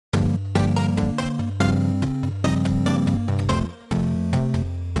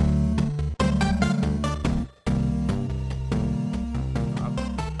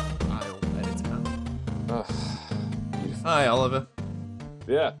Hi, Oliver.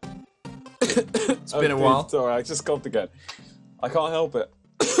 Yeah. It's been a while. Sorry, I just coughed again. I can't help it.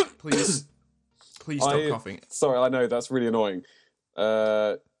 Please stop coughing. Sorry, I know, that's really annoying.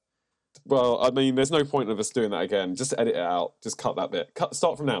 Well, I mean, there's no point of us doing that again. Just edit it out. Just cut that bit.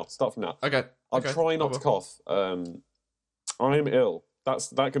 Start from now. Okay. I'll try not to cough. I'm ill.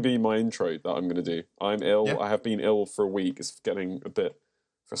 That could be my intro that I'm going to do. I'm ill. Yeah. I have been ill for a week. It's getting a bit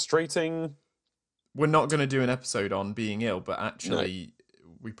frustrating. We're not going to do an episode on being ill, but actually,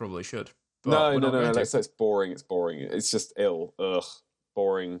 we probably should. But No. to. It's boring. It's boring. It's just ill. Ugh.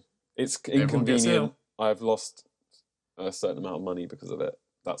 Boring. It's Everyone gets inconvenient. ill. I've lost a certain amount of money because of it.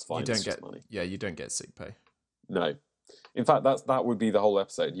 That's fine. You don't it's get just money. Yeah, you don't get sick pay. No. In fact, that would be the whole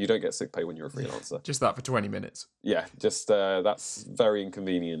episode. You don't get sick pay when you're a freelancer. Just that for 20 minutes. Yeah, just that's very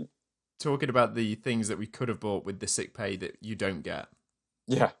inconvenient. Talking about the things that we could have bought with the sick pay that you don't get.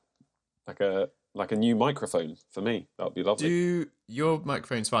 Yeah, like a new microphone for me. That would be lovely. Your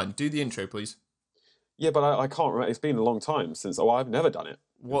microphone's fine. Do the intro, please. Yeah, but I can't remember. It's been a long time since. Oh, I've never done it.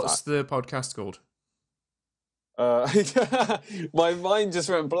 What's the podcast called? My mind just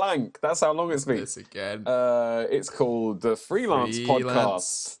went blank. That's how long it's been. This again. It's called the Freelance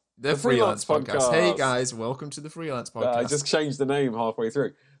Podcast. The Freelance Podcast. Hey guys, welcome to the Freelance Podcast. I just changed the name halfway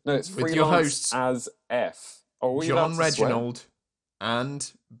through. No, it's With Freelance your hosts, as F. John Reginald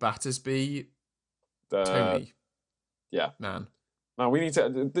and Battersby Tony. Yeah. Man. Now we need to.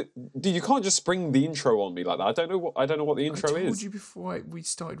 Dude, you can't just spring the intro on me like that. I don't know what the intro is. I told you before we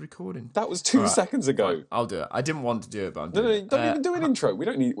started recording. That was 2 seconds ago. Fine, I'll do it. I didn't want to do it, but I'm No, doing it. don't even do an intro. We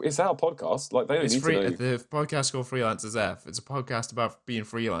don't need. It's our podcast. Like they don't need to know. The podcast called Freelance as F. It's a podcast about being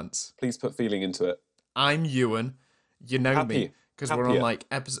freelance. Please put feeling into it. I'm Ewan. You know me because we're on like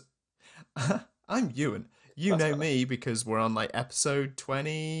episode. I'm Ewan. You know me because we're on like episode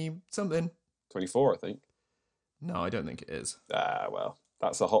 20 something. 24, I think. No, I don't think it is. Well,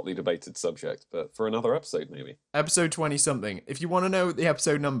 that's a hotly debated subject, but for another episode, maybe. Episode 20 something. If you want to know the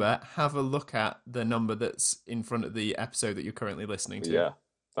episode number, have a look at the number that's in front of the episode that you're currently listening to. Yeah,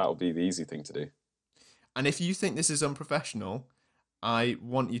 that would be the easy thing to do. And if you think this is unprofessional, I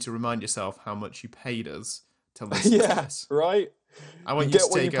want you to remind yourself how much you paid us to listen to this. Right? I want you to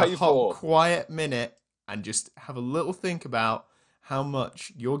take a hot, quiet minute and just have a little think about how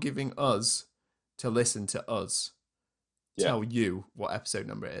much you're giving us to listen to us tell you what episode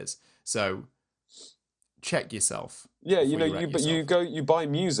number it is. So check yourself. Yeah, you buy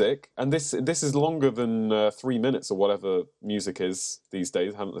music, and this is longer than 3 minutes or whatever music is these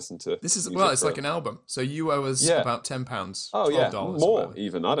days. I haven't listened to this is it's like an album. So you owe us about £10. Oh yeah, more whatever.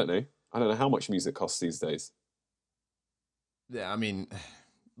 Even. I don't know how much music costs these days. Yeah, I mean,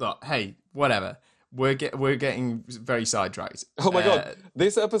 look, hey, whatever. We're getting very sidetracked. Oh my god,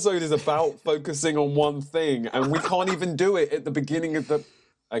 this episode is about focusing on one thing, and we can't even do it at the beginning of the.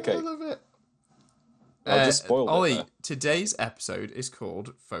 Okay, I love it. I just spoiled it. Ollie, today's episode is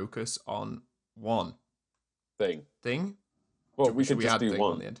called "Focus on One Thing." Thing. Well, we could just do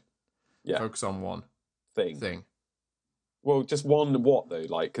one. On the end? Yeah. Focus on one thing. Well, just one what though?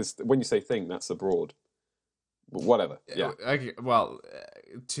 Like, because when you say thing, that's abroad. Whatever. Yeah. Okay. Well,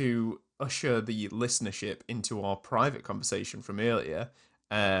 to usher the listenership into our private conversation from earlier,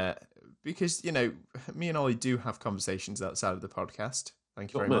 because me and Ollie do have conversations outside of the podcast.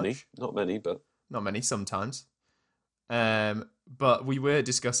 Thank you very much. Not many, but not many sometimes. But we were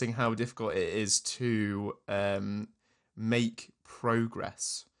discussing how difficult it is to make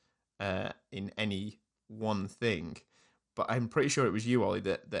progress in any one thing. But I'm pretty sure it was you, Ollie,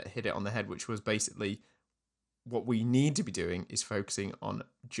 that hit it on the head, which was basically what we need to be doing is focusing on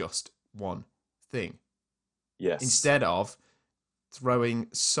just one thing. Yes. Instead of throwing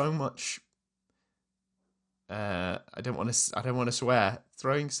so much I don't want to swear.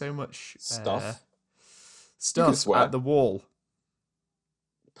 Throwing so much stuff at the wall.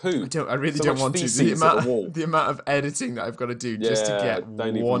 Poo. I really don't want to. The amount of editing that I've got to do just to get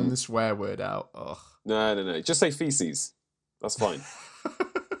one swear word out. Ugh. No. Just say feces. That's fine.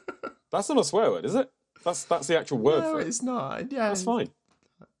 That's not a swear word, is it? That's the actual word for it. No, it's not. Yeah, that's fine.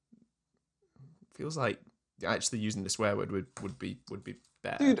 Feels like actually using the swear word would be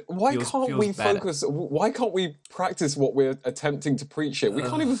better. Dude, why can't we focus? Why can't we practice what we're attempting to preach here? We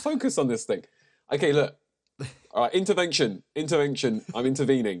can't even focus on this thing. Okay, look. All right, intervention. I'm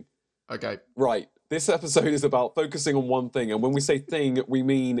intervening. Okay. Right. This episode is about focusing on one thing, and when we say thing, we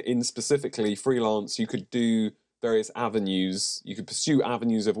mean in specifically freelance. You could do various avenues. You could pursue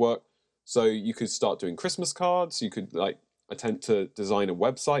avenues of work. So you could start doing Christmas cards. You could attempt to design a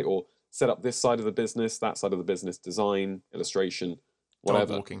website or set up this side of the business, that side of the business, design, illustration,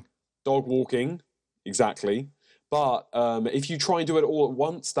 whatever. Dog walking. Exactly. But if you try and do it all at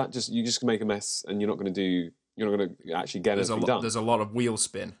once, you just make a mess, and you're not going to actually get anything done. There's a lot of wheel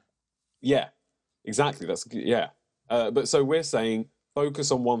spin. Yeah, exactly. But so we're saying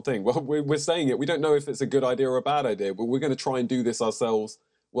focus on one thing. Well, we're saying it. We don't know if it's a good idea or a bad idea, but we're going to try and do this ourselves.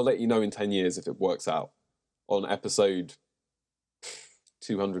 We'll let you know in 10 years if it works out on episode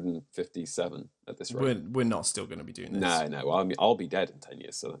 257 at this rate. We're not still going to be doing this. No. I mean, I'll be dead in 10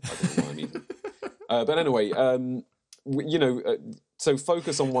 years, so I don't know why I'm even. But anyway, so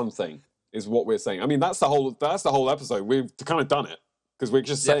focus on one thing is what we're saying. I mean, that's the whole episode. We've kind of done it because we're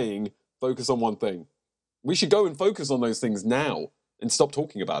just saying focus on one thing. We should go and focus on those things now and stop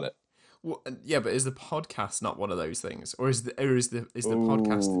talking about it. Well, yeah, but is the podcast not one of those things, or is the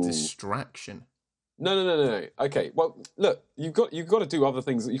podcast a distraction? No. Okay, well, look, you've got to do other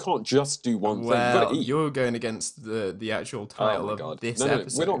things. You can't just do one thing. You've got to eat. You're going against the actual title of this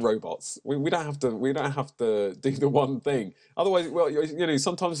episode. We're not robots. We don't have to do the one thing. Otherwise, well,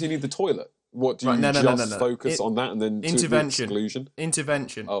 sometimes you need the toilet. What do you focus on that and then intervention? To the exclusion?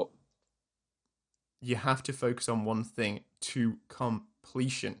 Intervention. Oh, you have to focus on one thing to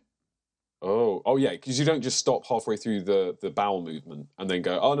completion. Oh, yeah, because you don't just stop halfway through the bowel movement and then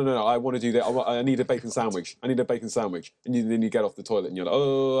go, oh, no, I want to do that. I need a bacon sandwich. And then you get off the toilet and you're like,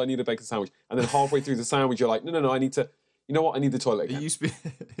 oh, I need a bacon sandwich. And then halfway through the sandwich, you're like, no, I need to, you know what? I need the toilet again.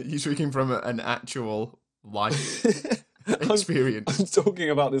 Are you speaking from an actual life experience? I'm talking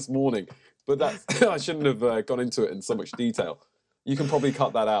about this morning, but I shouldn't have gone into it in so much detail. You can probably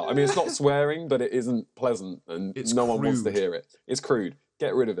cut that out. I mean, it's not swearing, but it isn't pleasant and no one wants to hear it. It's crude.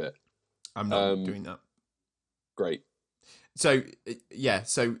 Get rid of it. I'm not doing that. Great. So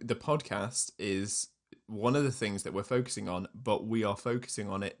the podcast is one of the things that we're focusing on, but we are focusing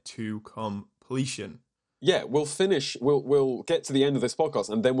on it to completion. Yeah, we'll finish. We'll get to the end of this podcast,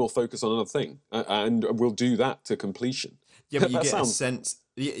 and then we'll focus on another thing, and we'll do that to completion. Yeah, but you get a sense.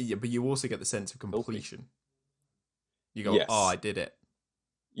 Yeah, but you also get the sense of completion. You go, oh, I did it.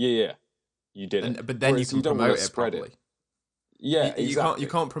 Yeah, you did it. But then you can promote it properly. Yeah, exactly. You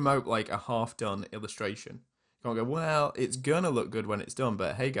can't promote like a half-done illustration. You can't go, well, it's gonna look good when it's done,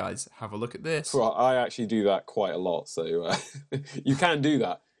 but hey guys, have a look at this. Well, I actually do that quite a lot, so you can do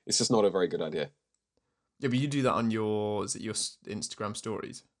that. It's just not a very good idea. Yeah, but you do that on your Instagram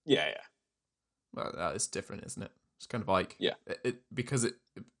stories. Yeah. Well, that is different, isn't it? It's kind of like because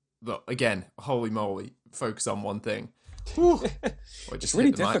look, again, holy moly, focus on one thing. It's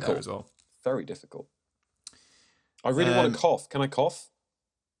really difficult as well. Very difficult. I really want to cough. Can I cough?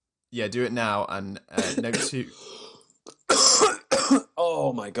 Yeah, do it now. And note 2.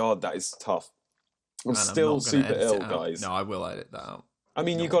 Oh my god, that is tough. I'm still super ill, guys. No, I will edit that out. I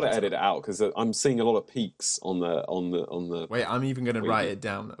mean, you got to edit it out because I'm seeing a lot of peaks on the. Wait, I'm even going to write it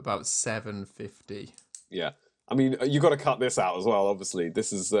down. About 7:50. Yeah, I mean, you got to cut this out as well. Obviously,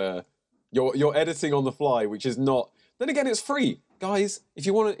 this is you're editing on the fly, which is not. Then again, it's free, guys. If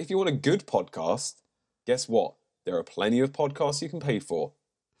you want a good podcast, guess what? There are plenty of podcasts you can pay for.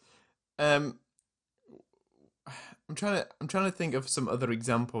 I'm trying to think of some other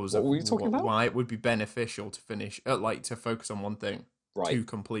examples of why it would be beneficial to finish, to focus on one thing to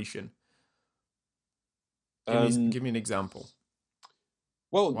completion. Give me an example.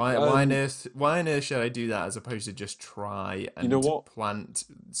 Well, why on earth should I do that as opposed to just try and plant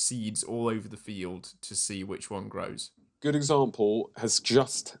seeds all over the field to see which one grows? Good example has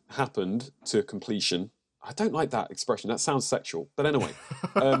just happened to completion. I don't like that expression. That sounds sexual. But anyway,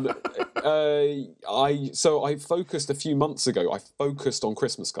 I focused a few months ago. I focused on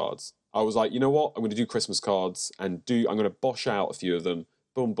Christmas cards. I was like, you know what? I'm going to do Christmas cards and I'm going to bosh out a few of them.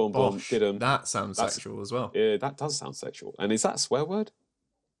 Boom, boom, boom. Did them. That sounds sexual as well. Yeah, that does sound sexual. And is that a swear word?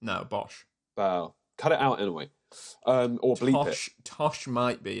 No, bosh. Well, cut it out anyway. Or bleep it. Tosh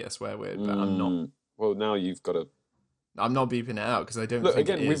might be a swear word, but I'm not. Well, now you've got to. I'm not beeping it out because I don't. Look think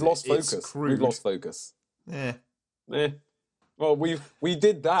again. We've lost focus. We've lost focus. Yeah. Well, we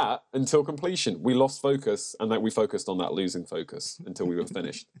did that until completion. We lost focus, and we focused on that losing focus until we were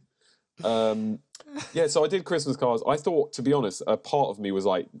finished. So I did Christmas cards. I thought, to be honest, a part of me was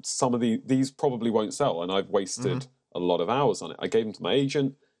like, some of these probably won't sell, and I've wasted a lot of hours on it. I gave them to my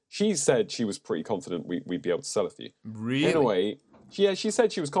agent. She said she was pretty confident we'd be able to sell a few. Really? Anyway, she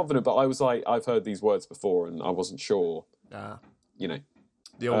said she was confident, but I was like, I've heard these words before, and I wasn't sure. You know.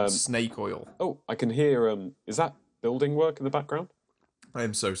 The old snake oil. Oh, I can hear, is that building work in the background? I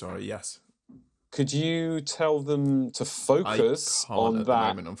am so sorry, yes. Could you tell them to focus on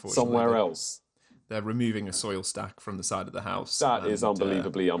that somewhere else? They're removing a soil stack from the side of the house. That is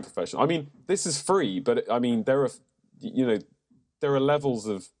unbelievably unprofessional. I mean, this is free, but I mean, there are levels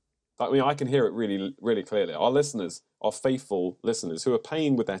of I mean, I can hear it really, really clearly. Our listeners, our faithful listeners, who are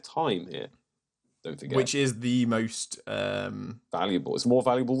paying with their time here, don't forget, which is the most valuable. It's more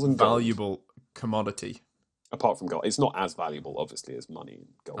valuable than gold. valuable commodity. Apart from gold, it's not as valuable, obviously, as money and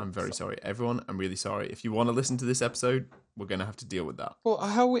gold. I'm very sorry, everyone. I'm really sorry. If you want to listen to this episode, we're going to have to deal with that. Well,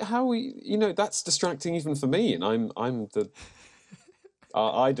 how we, that's distracting even for me, and I'm the.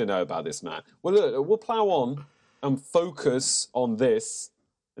 I don't know about this, man. Well, look, we'll plow on and focus on this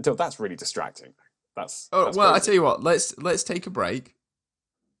until that's really distracting. That's well, crazy. I tell you what. Let's take a break.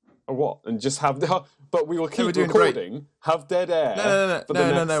 Or what? And just have but we will keep we're doing a break. recording. Have dead air.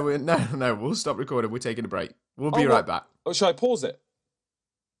 No. We'll stop recording. We're taking a break. We'll be right back. Oh, shall I pause it?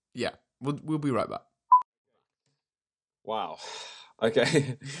 Yeah, we'll be right back. Wow.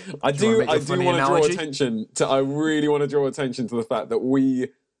 Okay. I Do want to draw analogy? attention to. I really want to draw attention to the fact that we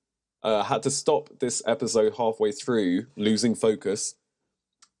had to stop this episode halfway through, losing focus,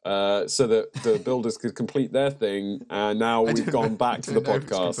 so that the builders could complete their thing, and now we've gone back to the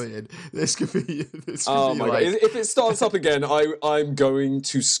podcast. This could be. Oh my god! If it starts up again, I'm going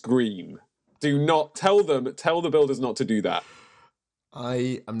to scream. Do not tell the builders not to do that.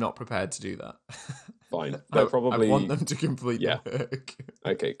 I am not prepared to do that. Fine. They're probably. I want them to complete the work.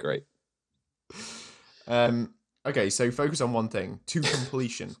 Okay, great. Okay, so focus on one thing to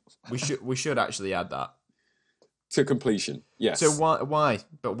completion. we should actually add that to completion. Yes. So why?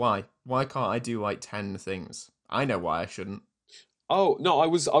 But why? Why can't I do like 10 things? I know why I shouldn't. Oh no, I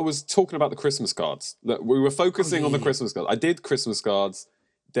was talking about the Christmas cards. That we were focusing on the Christmas cards. I did Christmas cards.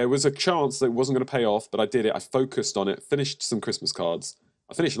 There was a chance that it wasn't going to pay off, but I did it. I focused on it. Finished some Christmas cards.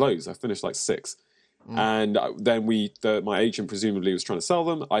 I finished loads. I finished like 6. And then my agent presumably was trying to sell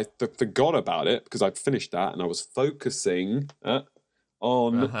them. I forgot about it because I'd finished that and I was focusing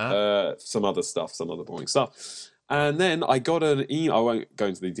on some other stuff, some other boring stuff. And then I got an email. I won't go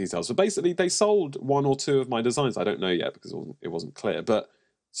into the details, but basically they sold 1 or 2 of my designs. I don't know yet because it wasn't clear. But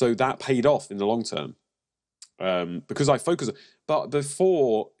so that paid off in the long term because I focused. But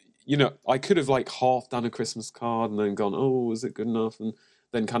before, I could have like half done a Christmas card and then gone, oh, is it good enough? And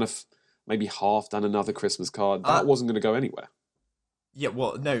then kind of maybe half done another Christmas card. That wasn't going to go anywhere. Yeah,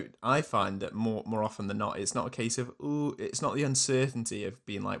 well, no, I find that more often than not, it's not a case of, it's not the uncertainty of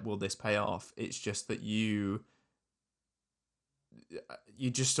being like, will this pay off? It's just that you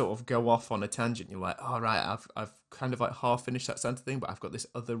just sort of go off on a tangent. You're like, all right, I've kind of like half finished that Santa thing, but I've got this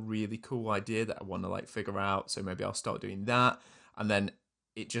other really cool idea that I want to like figure out. So maybe I'll start doing that. And then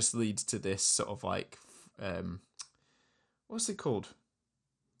it just leads to this sort of like, what's it called?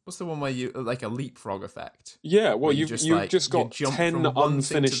 What's the one where you like a leapfrog effect? Yeah, well, you've just got 10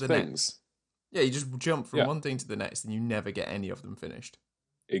 unfinished things. Yeah, you just jump from one thing to the next, and you never get any of them finished.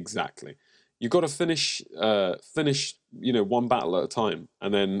 Exactly. You've got to finish, one battle at a time,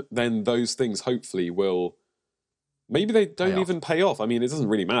 and then those things hopefully will. Maybe they don't even pay off. I mean, it doesn't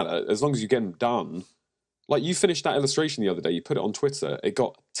really matter as long as you get them done. Like you finished that illustration the other day, you put it on Twitter. It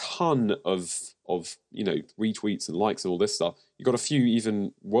got a ton of retweets and likes and all this stuff. You got a few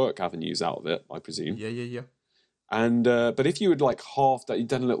even work avenues out of it, I presume. Yeah. And but if you had like you'd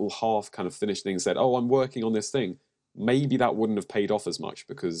done a little half kind of finished thing and said, "Oh, I'm working on this thing," maybe that wouldn't have paid off as much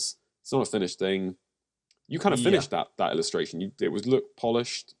because it's not a finished thing. You kind of finished that illustration. It was look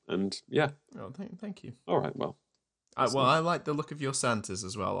polished and yeah. Oh, thank you. All right, well. I like the look of your Santas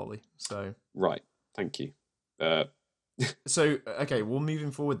as well, Ollie. So right, thank you. So okay, well,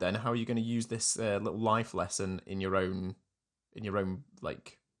 moving forward then, how are you going to use this little life lesson in your own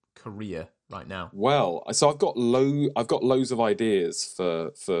like career right now? Well, so I've got loads of ideas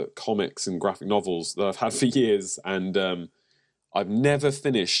for comics and graphic novels that I've had for years, and I've never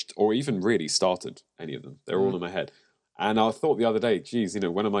finished or even really started any of them. They're all in my head. And I thought the other day, geez,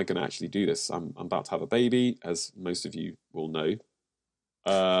 when am I going to actually do this? I'm about to have a baby, as most of you will know.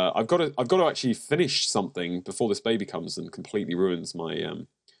 I've got to actually finish something before this baby comes and completely ruins my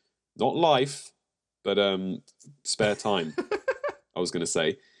not life, but spare time. I was going to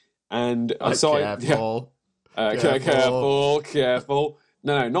say, and so careful.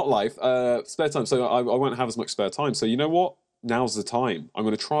 No, not life. Spare time. So I won't have as much spare time. So you know what? Now's the time. I'm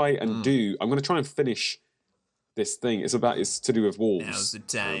going to try and I'm going to try and finish this thing. It's to do with wolves. Now's the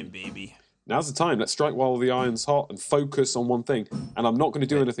time, baby. Now's the time. Let's strike while the iron's hot and focus on one thing. And I'm not going to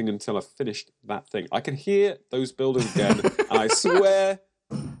do anything until I've finished that thing. I can hear those buildings again, and I swear,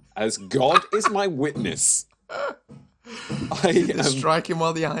 as God is my witness, They're striking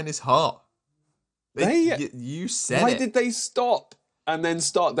while the iron is hot. You said Why it. did they stop and then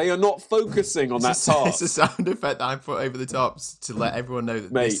start? They are not focusing on that task. It's a sound effect that I put over the top to let everyone know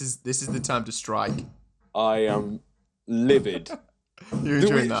that this is the time to strike. I am livid. You're Do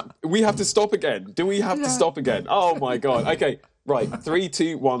enjoying that? we have to stop again? Do we have to Yeah. stop again? Oh my god. Okay, right. 3,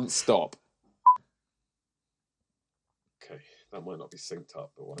 2, 1, stop. Okay, that might not be synced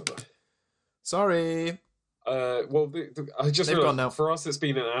up, but whatever. Sorry. Well, I just They've realized gone now. for us it's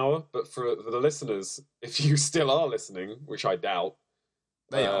been an hour, but for the listeners, if you still are listening, which I doubt,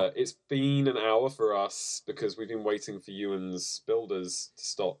 They are. it's been an hour for us because we've been waiting for Ewan's builders to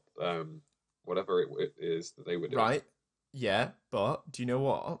stop whatever it is that they were doing. Right. Yeah, but do you know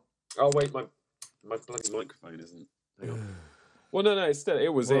what? Oh wait, my bloody microphone isn't. Hang on. Well, no,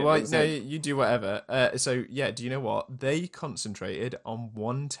 it was Well, it. right, It was no, it. you do whatever. So yeah, do you know what? They concentrated on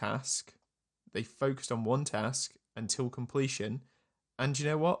one task. They focused on one task until completion, and do you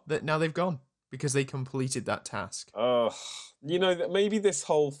know what? That now they've gone because they completed that task. You know that maybe this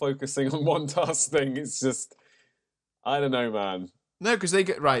whole focusing on one task thing is just, I don't know, man. No, because they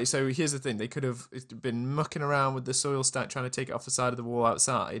get right. So here's the thing: they could have been mucking around with the soil stack, trying to take it off the side of the wall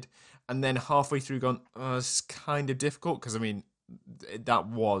outside, and then halfway through gone, oh, this is kind of difficult. Because I mean, that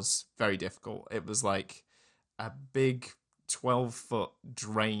was very difficult. It was like a big 12-foot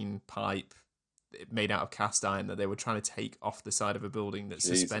drain pipe made out of cast iron that they were trying to take off the side of a building that's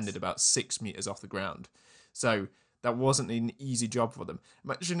suspended about 6 meters off the ground. So that wasn't an easy job for them.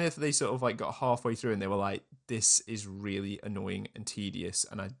 Imagine if they sort of like got halfway through and they were like, this is really annoying and tedious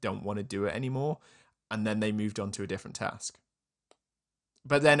and I don't want to do it anymore. And then they moved on to a different task.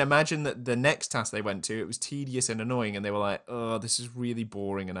 But then imagine that the next task they went to, it was tedious and annoying and they were like, oh, this is really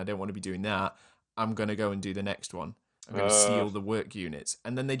boring and I don't want to be doing that. I'm going to go and do the next one. I'm going to seal the work units.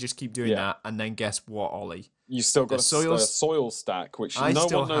 And then they just keep doing that. And then guess what, Ollie? You still got a soil stack, which no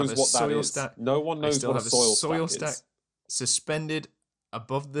one knows what that is. No one knows what a soil stack is. Suspended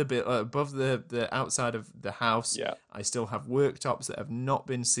above the outside of the house. Yeah. I still have worktops that have not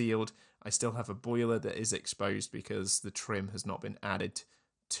been sealed. I still have a boiler that is exposed because the trim has not been added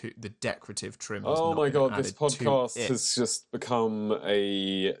to the decorative trim. Oh my god, this podcast has just become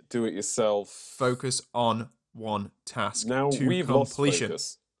a do-it-yourself. Focus on one task. Now we've lost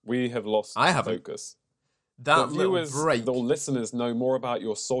focus. We have lost focus. That viewers, break. the listeners know more about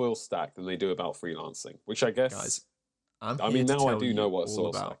your soil stack than they do about freelancing, which I guess. Guys, I mean, now I do know what a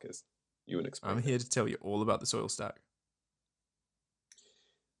soil stack is. You would explain. I'm here to tell you all about the soil stack.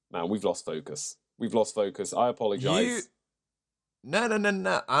 Man, we've lost focus. We've lost focus. I apologize.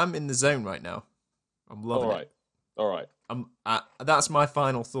 No. I'm in the zone right now. I'm loving it. All right. That's my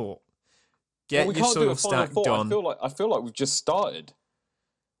final thought. Get your soil stack done. I feel like we've just started.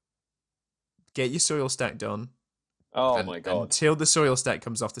 Get your soil stack done. Oh my god! Until the soil stack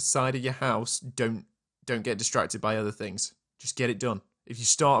comes off the side of your house, don't get distracted by other things. Just get it done. If you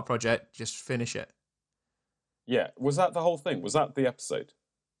start a project, just finish it. Yeah. Was that the whole thing? Was that the episode?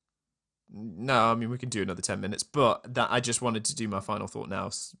 No, I mean we can do another 10 minutes, but that I just wanted to do my final thought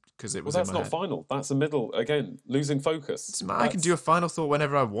now because it was. Well, that's in my not head. Final. That's a middle. Again, losing focus. I can do a final thought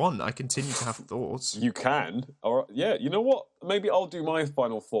whenever I want. I continue to have thoughts. You can. All right. Yeah. You know what? Maybe I'll do my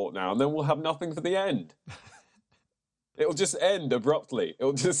final thought now, and then we'll have nothing for the end. It'll just end abruptly.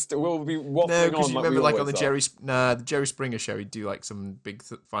 We'll be waffling no, because on. You remember, like on the Jerry Springer show, he'd do like some big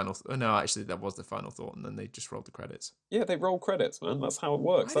final. No, actually, that was the final thought, and then they just rolled the credits. Yeah, they roll credits, man. That's how it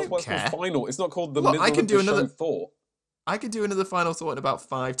works. That's why it's called final. It's not called the middle I can of do the another show thought. I could do another final thought in about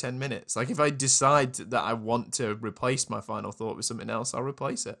 5-10 minutes. Like if I decide that I want to replace my final thought with something else, I'll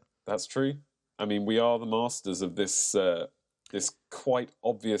replace it. That's true. I mean, we are the masters of this this quite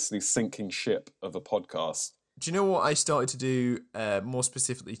obviously sinking ship of a podcast. Do you know what I started to do more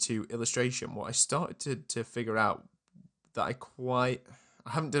specifically to illustration? What I started to figure out that I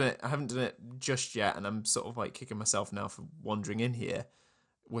haven't done it just yet, and I'm sort of like kicking myself now for wandering in here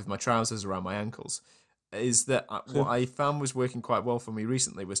with my trousers around my ankles. Is that what I found was working quite well for me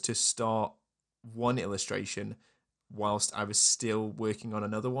recently was to start one illustration whilst I was still working on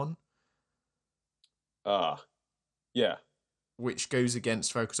another one. Yeah. Which goes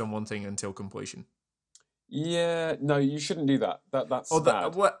against focus on one thing until completion. Yeah, no, you shouldn't do that. That's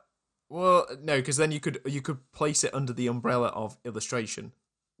sad. Well, no, because then you could place it under the umbrella of illustration.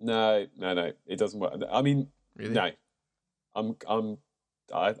 No, it doesn't work. I mean, really? No,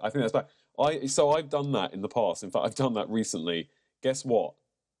 I think that's bad. I've done that in the past. In fact, I've done that recently. Guess what?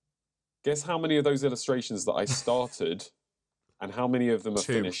 Guess how many of those illustrations that I started, and how many of them are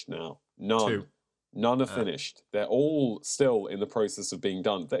finished now? None. 2. None are finished. They're all still in the process of being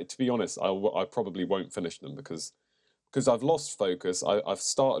done. To be honest, I probably won't finish them because I've lost focus. I've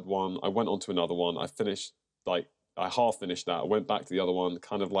started one. I went on to another one. I finished, I half finished that. I went back to the other one,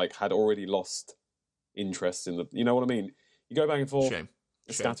 kind of like had already lost interest in the, you know what I mean? You go back and forth. Shame.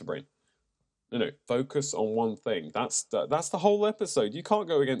 Scatterbrain. No, focus on one thing. That's the whole episode. You can't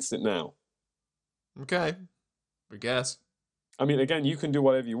go against it now. Okay, I guess. I mean, again, you can do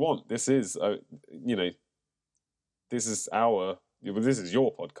whatever you want. This is, this is this is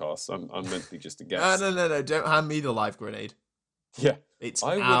your podcast. I'm meant to be just a guest. No! Don't hand me the live grenade. Yeah, It's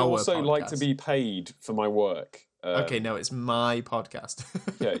I would our also like to podcast. be paid for my work. Okay, no, it's my podcast.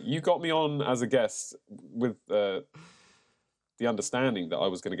 Yeah, you got me on as a guest with the understanding that I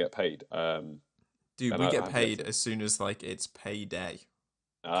was going to get paid. Dude, and we I get have paid yet to. as soon as like it's payday.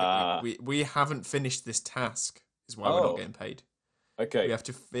 Ah, We haven't finished this task, is why we're Oh. not getting paid. okay. We have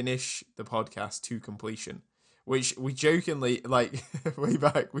to finish the podcast to completion, which we jokingly, like way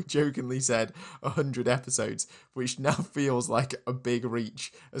back, we jokingly said 100 episodes, which now feels like a big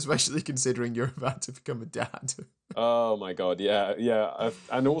reach, especially considering you're about to become a dad. Oh my god, yeah.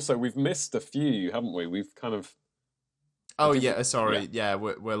 And also, we've missed a few, haven't we? We've kind of. Oh think yeah, sorry, yeah,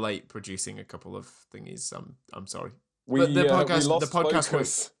 we're late producing a couple of thingies. I'm sorry. We, But the we podcast- lost the podcast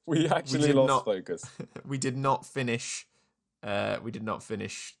focus. We actually did lost not- focus. We did not finish. We did not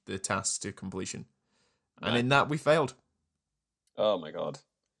finish the task to completion, and No. in that we failed. Oh my god.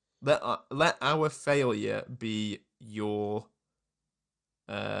 Let our failure be your.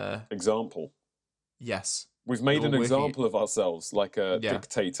 Example. Yes. We've made You're an working- example of ourselves, like a Yeah.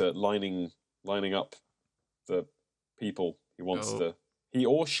 dictator lining up the people Oh. he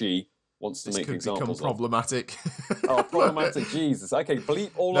or she wants to This make could become examples of. problematic. Oh, problematic! Jesus. Okay,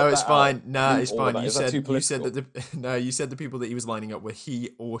 bleep all No, of that it's fine. out. Nah, Bleep it's all of fine. that. You Is that too said that political? you said the people that he was lining up were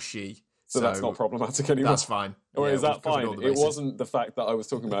he or she. So that's not problematic anymore. That's fine. Or Yeah, is we've that covered fine? all the It bases. wasn't the fact that I was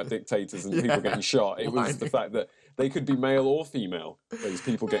talking about dictators and Yeah. people getting shot. It was the Fine. fact that they could be male or female. Those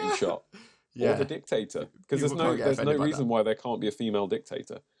people getting shot, Yeah. or the dictator. Because there's People no can't get there's no offended by reason that. why there can't be a female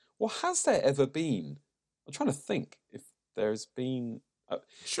dictator. Well, has there ever been? I'm trying to think if there's been.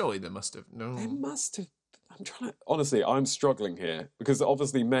 Surely there must have. No. There must have. I'm trying to. Honestly, I'm struggling here because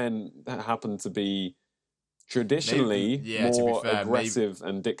obviously men that happen to be traditionally yeah, to be more fair, aggressive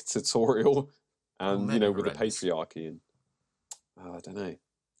and dictatorial, and men are with the horrendous. patriarchy and I don't know.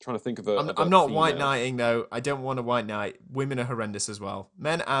 Trying to think of a. I'm not white knighting though. I don't want a white knight. Women are horrendous as well.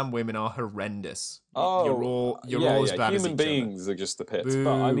 Men and women are horrendous. Oh, you're all as bad as human each beings are just the pits. But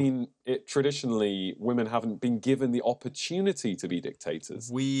I Boo. mean, traditionally women haven't been given the opportunity to be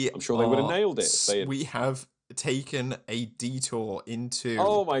dictators. other. I'm sure they would have nailed it if they had. We have taken a detour into.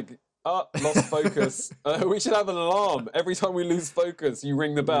 Oh my! Lost focus. We should have an alarm every time we lose focus. You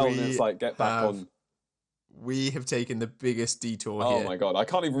ring the bell and We it's like get back have on. We have taken the biggest detour Oh here. my god! I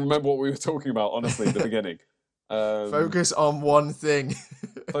can't even remember what we were talking about. Honestly, at the beginning. Focus on one thing.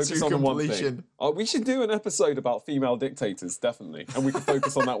 Focus to on the one thing. completion. Oh, we should do an episode about female dictators, definitely, and we can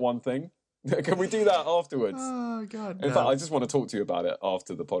focus on that one thing. Can we do that afterwards? Oh god. In no. fact, I just want to talk to you about it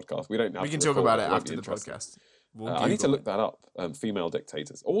after the podcast. We don't have we to can talk record about it won't after be the interesting. podcast. We'll I need to Google look that up. Female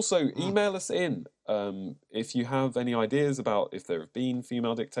dictators. Also, email us in if you have any ideas about if there have been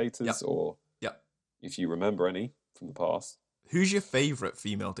female dictators Yep. or Yep. if you remember any from the past. Who's your favorite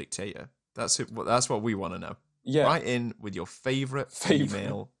female dictator? That's it. That's what we want to know. Yeah, Write in with your favorite Favourite.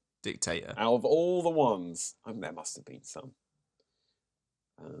 female dictator. out of all the ones, there must have been some.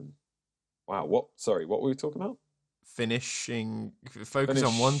 Wow. What? Sorry. What were we talking about? Focus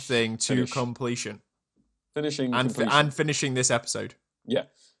on one thing to finish. completion, Finishing and completion. and finishing this episode. Yeah.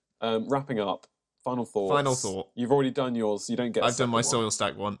 Wrapping up. Final thoughts. Final thought. You've already done yours. You don't get. a I've done my second one. soil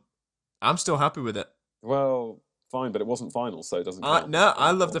stack one. I'm still happy with it. Well, fine, but it wasn't final, so it doesn't count. No,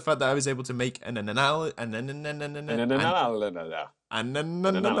 I love the fact that I was able to make an analogy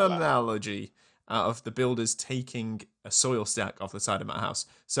out of the builders taking a soil stack off the side of my house.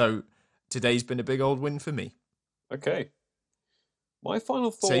 So today's been a big old win for me. Okay. My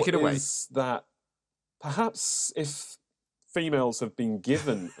final thought Take it away. is that perhaps if females have been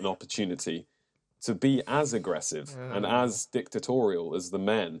given an opportunity to be as aggressive and as dictatorial as the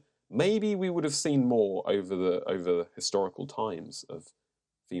men, maybe we would have seen more over the historical times of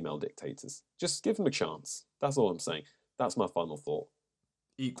female dictators. Just give them a chance. That's all I'm saying. That's my final thought.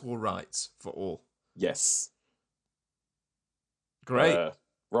 Equal rights for all. Yes. Great.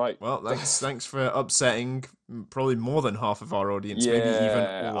 Right. Well, thanks for upsetting probably more than half of our audience, maybe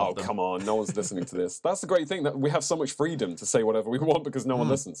even all Oh, of them. come on. No one's listening to this. That's the great thing, that we have so much freedom to say whatever we want because no one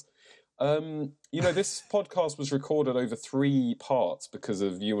listens. This podcast was recorded over 3 parts because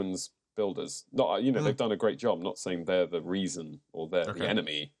of Ewan's builders. Not, they've done a great job. I'm not saying they're the reason or they're the Okay.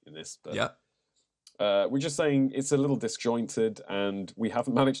 enemy in this. But, Yeah. we're just saying it's a little disjointed and we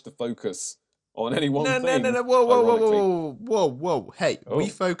haven't managed to focus on any one No, thing. no. Whoa. Hey, we Oh.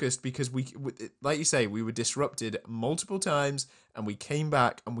 focused because like you say, we were disrupted multiple times and we came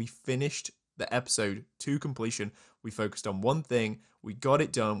back and we finished the episode to completion. We focused on one thing. We got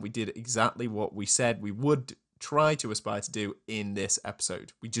it done. We did exactly what we said we would try to aspire to do in this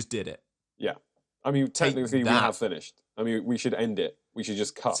episode. We just did it. Yeah. I mean, technically, we that. have finished. I mean, we should end it. We should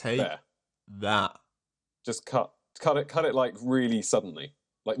just cut Take there. that. Just cut it like really suddenly,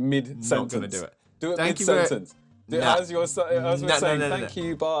 like mid-sentence. Not going to do it. Do it Thank you mid-sentence. As we're saying, no. thank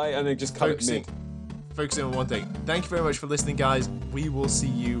you, bye, and then just cut it mid. Focusing on one thing. Thank you very much for listening, guys. We will see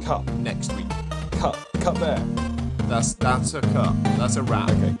you next week. Cut there. That's a cut. That's a wrap.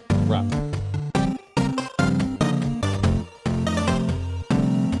 Okay, wrap.